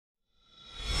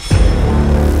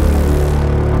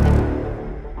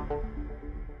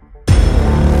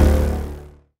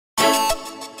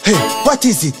What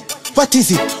is it? What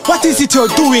is it? What is it you're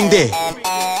doing there?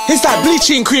 Is that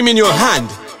bleaching cream in your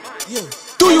hand?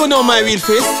 Do you know my real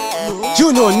face?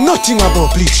 You know nothing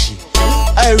about bleaching.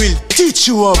 I will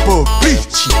teach you about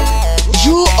bleaching.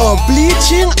 You are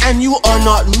bleaching and you are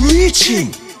not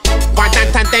reaching. What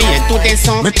that they do this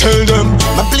song? Me tell them,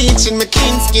 my bleaching, my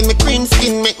clean skin, my cream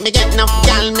skin, make me get enough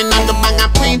gal, me not the bag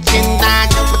of preaching, dog.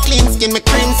 My clean skin, my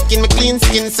cream skin, my clean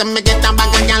skin, so me get a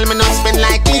bag of gal, me not spend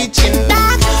like bleaching,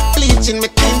 dog. Bleaching, my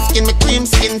clean skin, my cream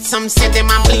skin, some say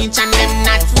them a bleach and them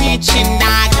not reaching,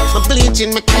 dog. My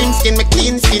bleaching, my cream skin, my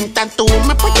clean skin, tattoo,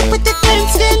 my pretty clean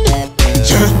skin.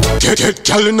 Yeah, get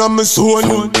gal in my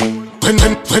zone.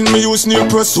 When me use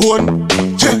Neoprosone.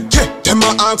 Yeah, them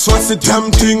a ask what's the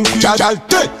damn thing. Gal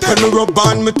dead, when me rub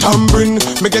on me tambourine.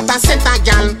 Me get a set a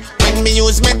gal, when me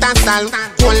use Metasol.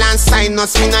 Cold and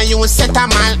sinus, me no use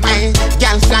Cetamal.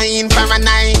 Gal flying for a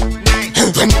night.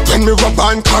 When me rub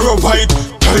on Cara White.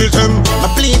 Tell them,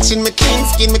 my bleaching, my clean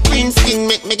skin, my cream skin,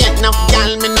 make me get enough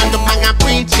gal, me not the bag of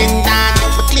preaching, dog.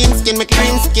 My clean skin, my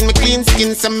cream skin, my clean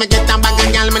skin, so me get a bag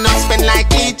of gal, me not spend like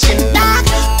bleaching, dog.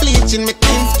 Bleaching, my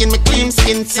clean skin, my cream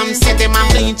skin, some say them a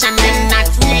bleach and them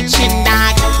not reaching,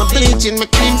 dog. My bleaching,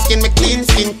 my cream skin, my clean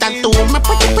skin, tattoo, my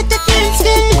pretty clean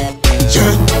skin.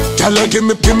 Yeah, gal give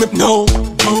me now.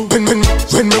 When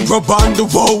me rub on the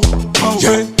wall.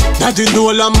 Yeah, daddy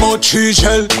know I'm more tree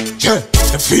shell. Yeah.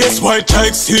 The face white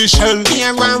like seashell.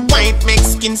 Hair and white make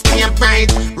skin stay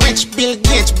bright. Rich Bill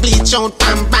Gates bleach out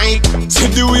and bite. See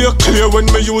the way you clear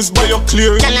when me use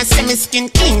BioClear. Girl I say me skin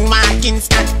clean, markings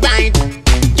not bright.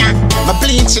 Yeah, my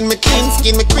bleaching, my clean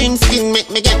skin, my cream skin, make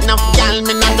me get enough gal,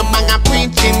 me not the bag of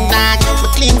preaching, dog.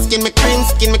 My clean skin, my cream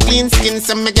skin, my clean skin,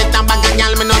 so me get a bag of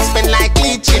gal, me not spend like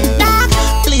bleaching, dog.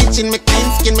 Bleaching, my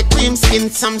clean skin, my cream skin,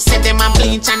 some say them a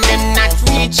bleach and them not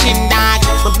reaching, dog.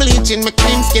 My bleaching, my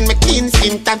cream skin, my clean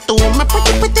skin, tattoo, my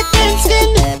pretty clean skin.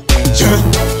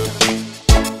 Yeah.